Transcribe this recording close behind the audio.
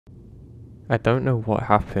I don't know what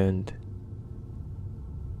happened.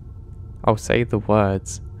 I'll say the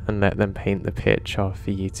words and let them paint the picture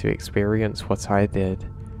for you to experience what I did.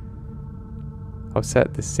 I'll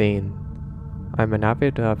set the scene. I'm an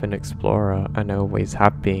avid urban explorer and I always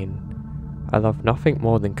have been. I love nothing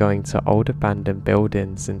more than going to old abandoned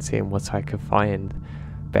buildings and seeing what I could find,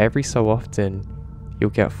 but every so often you'll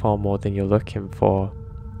get far more than you're looking for.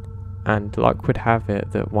 And luck would have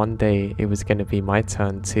it that one day it was going to be my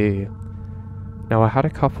turn too. Now I had a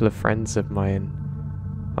couple of friends of mine.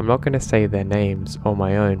 I'm not going to say their names or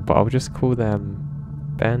my own, but I'll just call them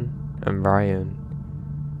Ben and Ryan.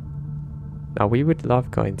 Now we would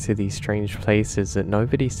love going to these strange places that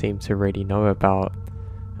nobody seemed to really know about,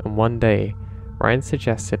 and one day Ryan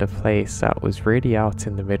suggested a place that was really out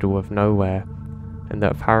in the middle of nowhere and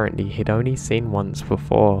that apparently he'd only seen once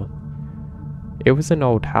before. It was an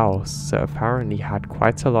old house that apparently had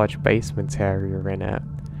quite a large basement area in it.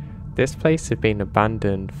 This place had been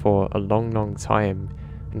abandoned for a long time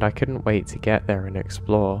and I couldn't wait to get there and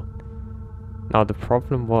explore. Now the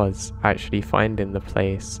problem was actually finding the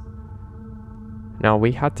place. Now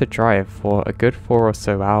we had to drive for a good 4 or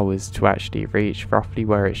so hours to actually reach roughly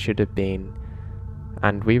where it should have been,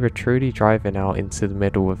 and we were truly driving out into the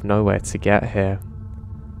middle of nowhere to get here.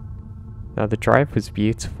 Now the drive was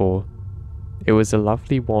beautiful. It was a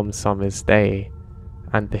lovely warm summer's day,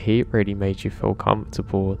 and the heat really made you feel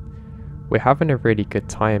comfortable. We're having a really good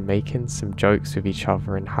time making some jokes with each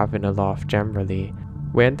other and having a laugh generally.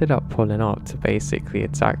 We ended up pulling up to basically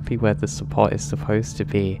exactly where the spot is supposed to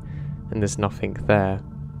be, and there's nothing there.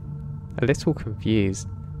 A little confused,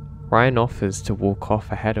 Ryan offers to walk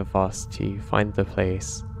off ahead of us to find the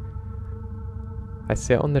place. I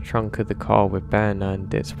sit on the trunk of the car with Ben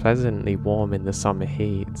and it's pleasantly warm in the summer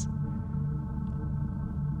heat.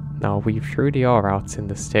 Now we truly are out in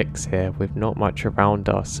the sticks here with not much around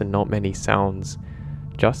us and not many sounds,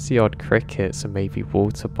 just the odd crickets and maybe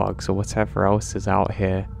water bugs or whatever else is out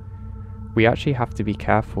here. We actually have to be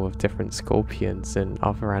careful of different scorpions and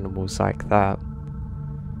other animals like that.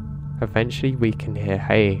 Eventually we can hear,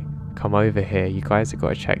 "Hey, come over here, you guys have got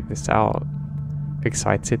to check this out."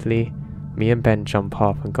 Excitedly, me and Ben jump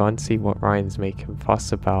up and go and see what Ryan's making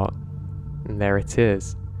fuss about, and there it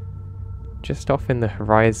is. Just off in the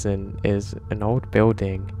horizon is an old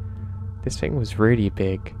building. This thing was really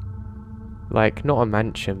big. Like, not a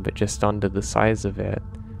mansion, but just under the size of it,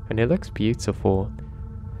 and it looks beautiful.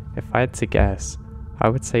 If I had to guess, I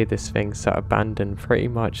would say this thing sat abandoned pretty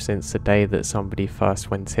much since the day that somebody first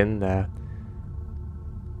went in there.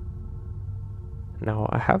 Now,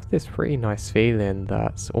 I have this pretty nice feeling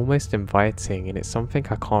that's almost inviting, and it's something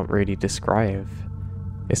I can't really describe.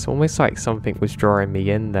 It's almost like something was drawing me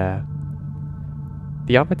in there.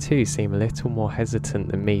 The other two seem a little more hesitant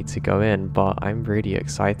than me to go in, but I'm really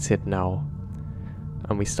excited now.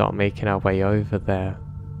 And we start making our way over there.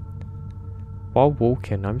 While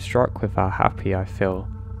walking, I'm struck with how happy I feel.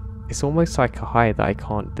 It's almost like a high that I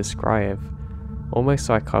can't describe. Almost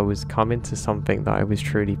like I was coming to something that I was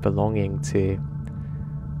truly belonging to.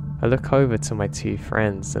 I look over to my two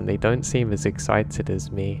friends and they don't seem as excited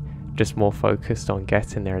as me, just more focused on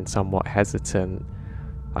getting there and somewhat hesitant.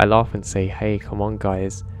 I laugh and say, "Hey, come on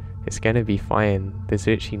guys, it's gonna be fine, there's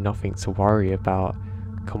literally nothing to worry about.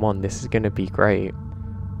 Come on, this is gonna be great."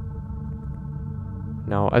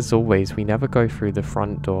 Now, as always, we never go through the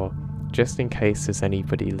front door, just in case there's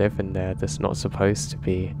anybody living there that's not supposed to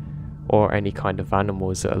be, or any kind of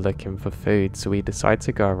animals that are looking for food, so we decide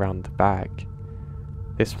to go around the back.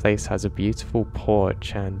 This place has a beautiful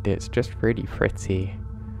porch and it's just really pretty.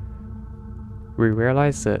 We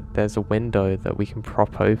realise that there's a window that we can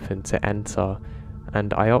prop open to enter,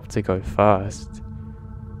 and I opt to go first.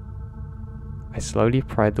 I slowly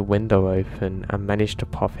pry the window open and manage to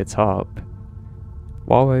pop it up.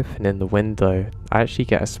 While opening the window, I actually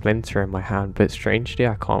get a splinter in my hand, but strangely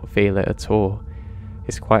I can't feel it at all.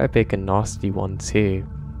 It's quite a big and nasty one too,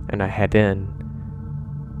 and I head in.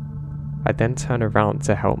 I then turn around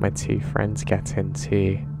to help my two friends get in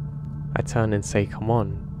too. I turn and say, "Come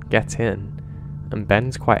on, get in." And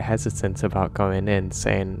Ben's quite hesitant about going in,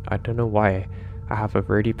 saying, "I don't know why, I have a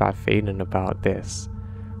really bad feeling about this."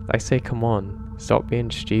 I say, "Come on, stop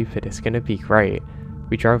being stupid, it's gonna be great.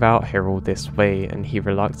 We drove out here all this way," and he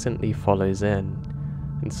reluctantly follows in,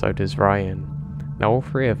 and so does Ryan. Now all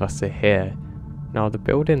three of us are here. Now the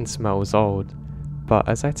building smells old, but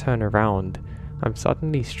as I turn around, I'm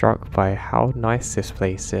suddenly struck by how nice this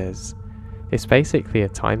place is. It's basically a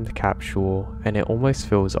time capsule, and it almost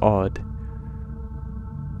feels odd.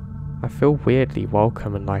 I feel weirdly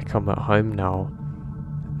welcome and like I'm at home now,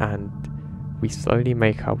 and we slowly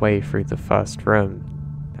make our way through the first room,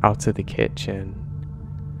 out of the kitchen.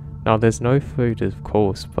 Now there's no food of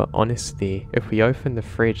course, but honestly, if we open the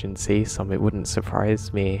fridge and see some, it wouldn't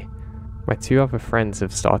surprise me. My two other friends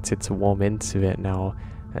have started to warm into it now,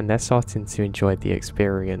 and they're starting to enjoy the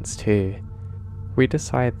experience too. We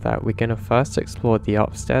decide that we're going to first explore the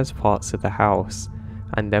upstairs parts of the house,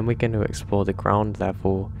 and then we're going to explore the ground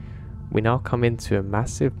level. We now come into a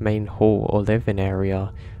massive main hall or living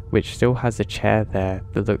area, which still has a chair there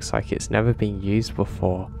that looks like it's never been used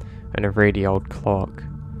before, and a really old clock.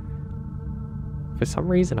 For some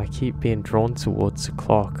reason I keep being drawn towards the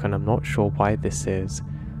clock, and I'm not sure why this is.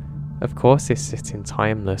 Of course it's sitting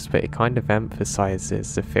timeless, but it kind of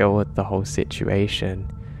emphasises the feel of the whole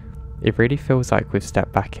situation. It really feels like we've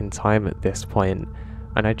stepped back in time at this point,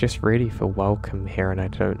 and I just really feel welcome here, and I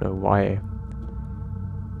don't know why.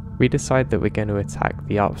 We decide that we're going to attack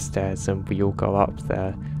the upstairs, and we all go up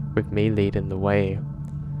there, with me leading the way.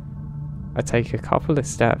 I take a couple of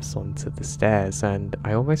steps onto the stairs, and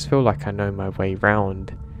I almost feel like I know my way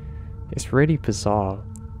round. It's really bizarre,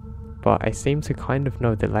 but I seem to kind of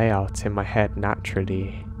know the layout in my head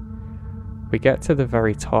naturally. We get to the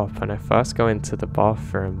very top, and I first go into the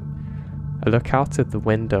bathroom. I look out of the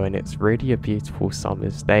window, and it's really a beautiful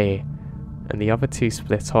summer's day, and the other two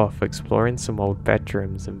split off exploring some old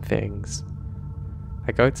bedrooms and things.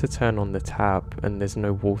 I go to turn on the tap, and there's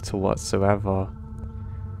no water whatsoever.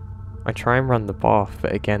 I try and run the bath,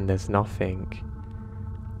 but again there's nothing.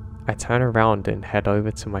 I turn around and head over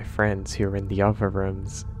to my friends who are in the other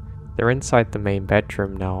rooms. They're inside the main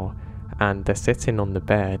bedroom now, and they're sitting on the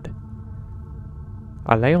bed.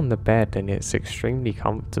 I lay on the bed and it's extremely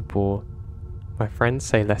comfortable. My friends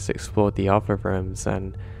say let's explore the other rooms,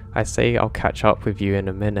 and I say I'll catch up with you in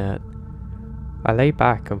a minute. I lay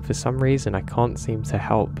back, and for some reason I can't seem to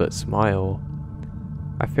help but smile.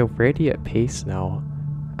 I feel really at peace now,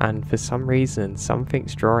 and for some reason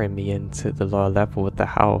something's drawing me into the lower level of the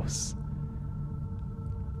house.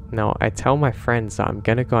 Now I tell my friends that I'm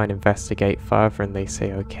gonna go and investigate further, and they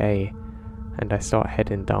say okay, and I start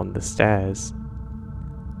heading down the stairs.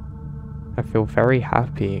 I feel very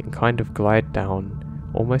happy and kind of glide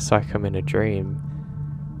down, almost like I'm in a dream.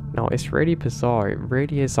 Now it's really bizarre, it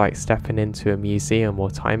really is like stepping into a museum or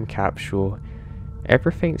time capsule.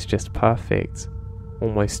 Everything's just perfect,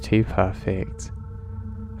 almost too perfect.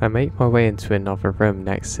 I make my way into another room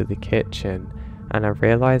next to the kitchen, and I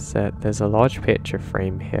realise that there's a large picture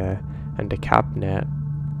frame here and a cabinet.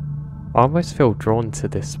 I almost feel drawn to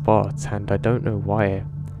this spot, and I don't know why.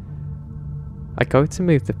 I go to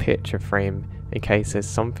move the picture frame in case there's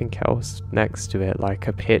something else next to it, like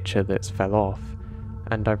a picture that's fell off,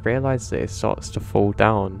 and I realise that it starts to fall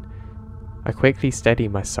down. I quickly steady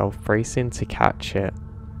myself, bracing to catch it,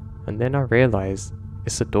 and then I realise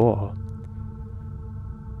it's a door.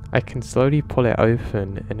 I can slowly pull it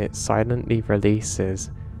open, and it silently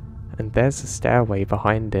releases, and there's a stairway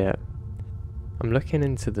behind it. I'm looking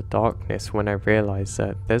into the darkness when I realise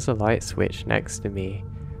that there's a light switch next to me.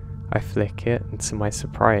 I flick it, and to my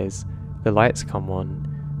surprise, the lights come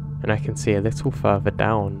on, and I can see a little further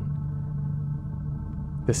down.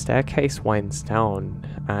 The staircase winds down,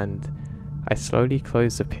 and I slowly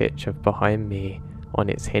close the picture behind me on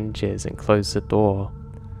its hinges and close the door.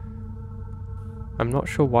 I'm not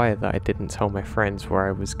sure why that I didn't tell my friends where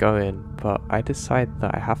I was going, but I decide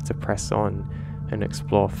that I have to press on and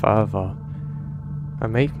explore further. I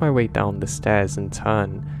make my way down the stairs and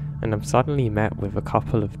turn, and I'm suddenly met with a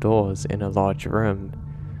couple of doors in a large room.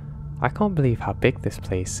 I can't believe how big this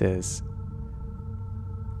place is.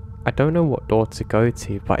 I don't know what door to go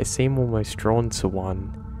to, but I seem almost drawn to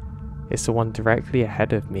one. It's the one directly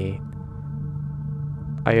ahead of me.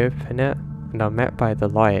 I open it, and I'm met by the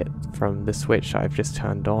light from the switch I've just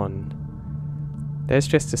turned on. There's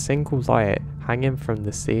just a single light hanging from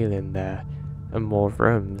the ceiling there, and more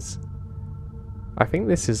rooms. I think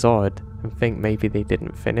this is odd, and think maybe they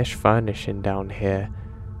didn't finish furnishing down here,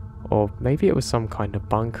 or maybe it was some kind of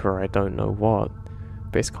bunker, I don't know what,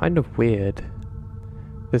 but it's kind of weird.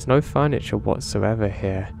 There's no furniture whatsoever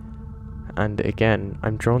here, and again,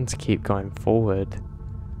 I'm drawn to keep going forward.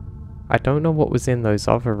 I don't know what was in those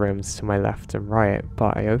other rooms to my left and right,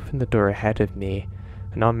 but I open the door ahead of me,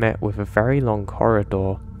 and I'm met with a very long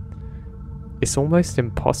corridor. It's almost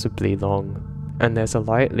impossibly long, and there's a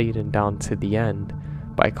light leading down to the end,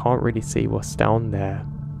 but I can't really see what's down there.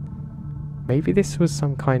 Maybe this was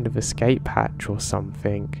some kind of escape hatch or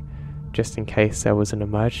something, just in case there was an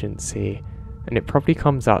emergency, and it probably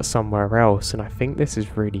comes out somewhere else, and I think this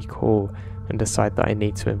is really cool, and decide that I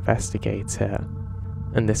need to investigate it.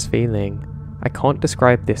 And this feeling, I can't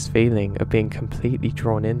describe this feeling of being completely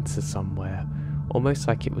drawn into somewhere, almost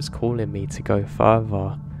like it was calling me to go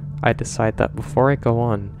further. I decide that before I go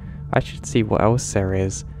on, I should see what else there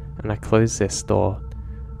is, and I close this door.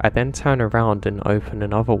 I then turn around and open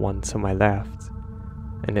another one to my left,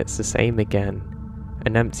 and it's the same again.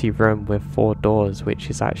 An empty room with 4 doors, which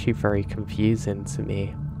is actually very confusing to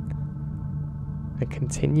me. I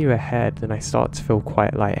continue ahead and I start to feel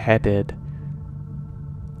quite lightheaded.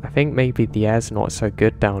 I think maybe the air's not so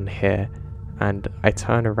good down here, and I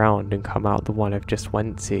turn around and come out the one I've just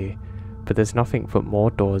went to, but there's nothing but more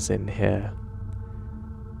doors in here.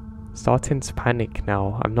 Starting to panic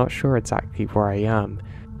now, I'm not sure exactly where I am,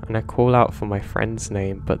 and I call out for my friend's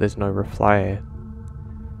name, but there's no reply.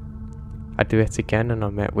 I do it again and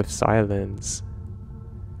I'm met with silence.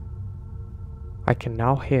 I can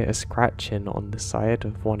now hear a scratching on the side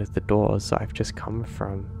of one of the doors that I've just come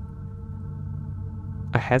from.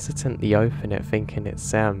 I hesitantly open it thinking it's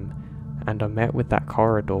them, and I'm met with that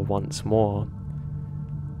corridor once more.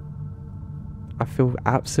 I feel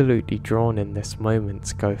absolutely drawn in this moment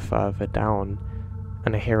to go further down,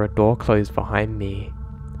 and I hear a door close behind me.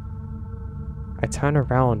 I turn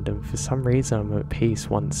around and for some reason I'm at peace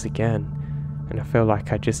once again, and I feel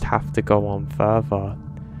like I just have to go on further.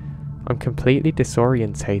 I'm completely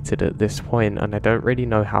disorientated at this point and I don't really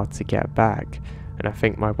know how to get back, and I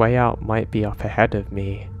think my way out might be up ahead of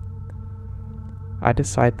me. I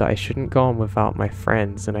decide that I shouldn't go on without my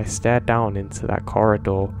friends, and I stare down into that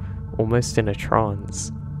corridor, almost in a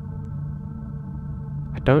trance.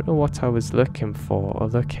 I don't know what I was looking for or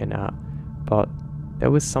looking at, but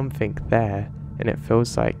there was something there, and it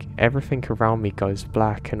feels like everything around me goes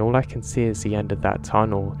black and all I can see is the end of that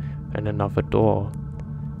tunnel and another door.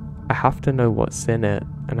 I have to know what's in it,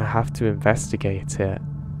 and I have to investigate it.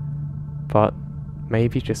 But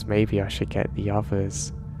maybe, just maybe, I should get the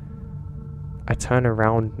others. I turn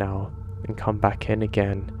around now and come back in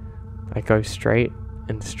again. I go straight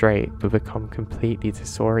and straight, but become completely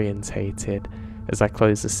disorientated as I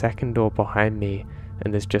close the second door behind me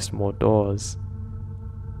and there's just more doors.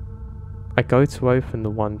 I go to open the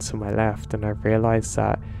one to my left and I realise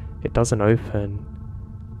that it doesn't open.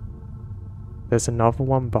 There's another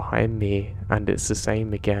one behind me and it's the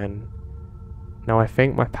same again. Now I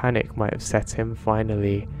think my panic might have set in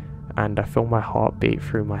finally, and I feel my heart beat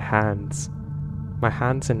through my hands. My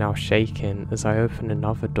hands are now shaking as I open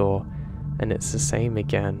another door and it's the same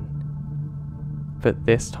again. But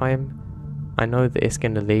this time, I know that it's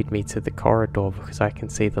going to lead me to the corridor because I can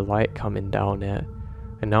see the light coming down it,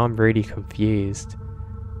 and now I'm really confused.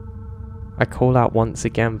 I call out once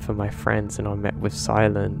again for my friends and I'm met with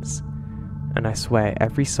silence, and I swear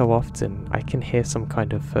every so often I can hear some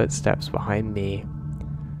kind of footsteps behind me,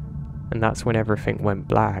 and that's when everything went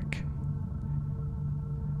black.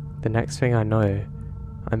 The next thing I know,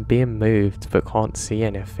 I'm being moved but can't see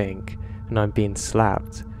anything, and I'm being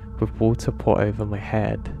slapped with water poured over my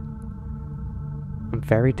head. I'm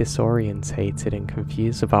very disorientated and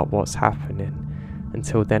confused about what's happening,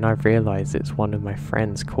 until then I realise it's one of my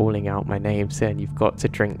friends calling out my name saying, "You've got to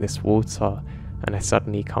drink this water," and I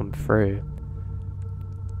suddenly come through.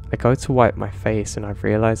 I go to wipe my face and I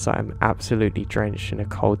realise that I'm absolutely drenched in a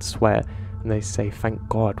cold sweat, and they say, "Thank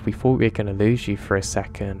God, we thought we were going to lose you for a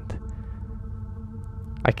second."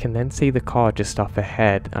 I can then see the car just up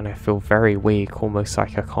ahead and I feel very weak, almost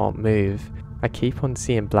like I can't move. I keep on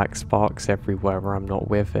seeing black sparks everywhere where I'm not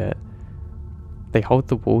with it. They hold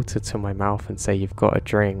the water to my mouth and say, "You've got a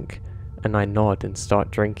drink," and I nod and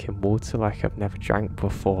start drinking water like I've never drank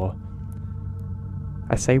before.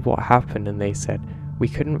 I say what happened and they said, "We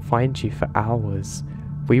couldn't find you for hours.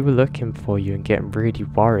 We were looking for you and getting really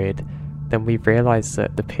worried. Then we realised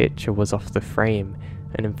that the picture was off the frame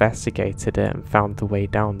and investigated it and found the way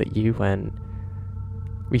down that you went.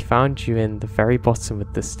 We found you in the very bottom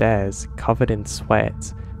of the stairs, covered in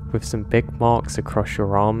sweat, with some big marks across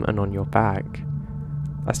your arm and on your back."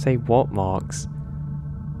 I say, "What marks?"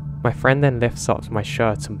 My friend then lifts up my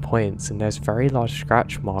shirt and points, and there's very large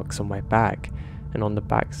scratch marks on my back and on the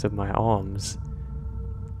backs of my arms.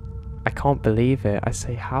 I can't believe it. I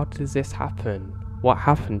say, "How does this happen? What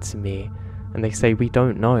happened to me?" And they say, "We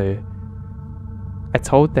don't know. I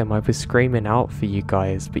told them I was screaming out for you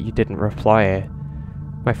guys, but you didn't reply."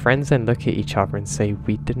 My friends then look at each other and say,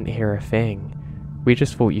 "We didn't hear a thing. We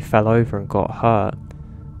just thought you fell over and got hurt."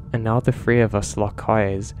 And now the three of us lock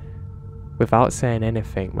eyes. Without saying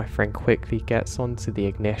anything, my friend quickly gets onto the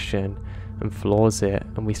ignition and floors it,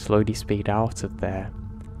 and we slowly speed out of there.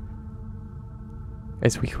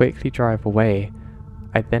 As we quickly drive away,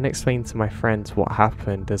 I then explain to my friends what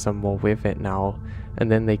happened as I'm more with it now, and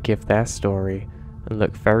then they give their story and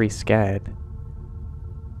look very scared.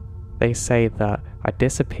 They say that I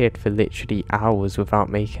disappeared for literally hours without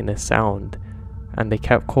making a sound. and they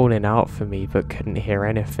kept calling out for me but couldn't hear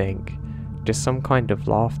anything. Just some kind of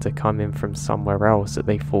laughter coming from somewhere else that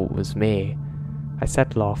they thought was me. I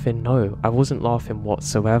said laughing, no, I wasn't laughing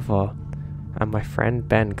whatsoever, and my friend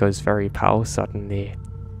Ben goes very pale suddenly.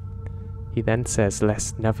 He then says,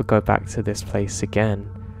 let's never go back to this place again.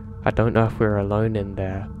 I don't know if we're alone in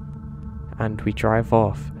there. And we drive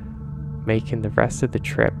off, making the rest of the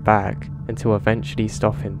trip back until eventually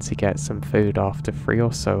stopping to get some food after 3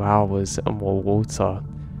 or so hours and more water.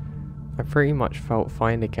 I pretty much felt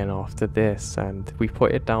fine again after this, and we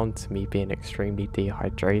put it down to me being extremely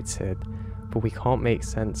dehydrated, but we can't make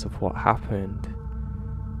sense of what happened.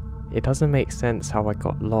 It doesn't make sense how I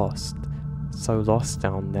got lost, so lost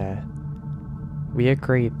down there. We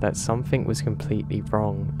agreed that something was completely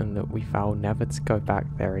wrong and that we vowed never to go back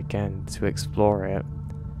there again to explore it.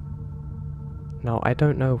 Now, I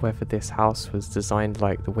don't know whether this house was designed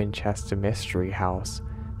like the Winchester Mystery House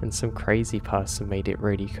and some crazy person made it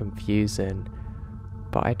really confusing,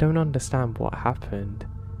 but I don't understand what happened.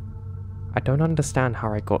 I don't understand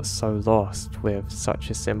how I got so lost with such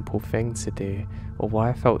a simple thing to do, or why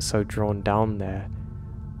I felt so drawn down there,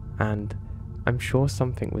 and I'm sure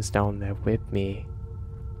something was down there with me.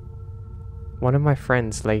 One of my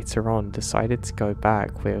friends later on decided to go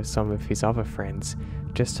back with some of his other friends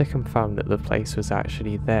just to confirm that the place was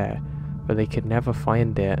actually there, but they could never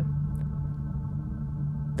find it.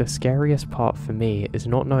 The scariest part for me is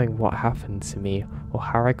not knowing what happened to me, or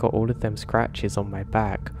how I got all of them scratches on my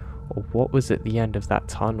back, or what was at the end of that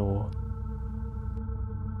tunnel.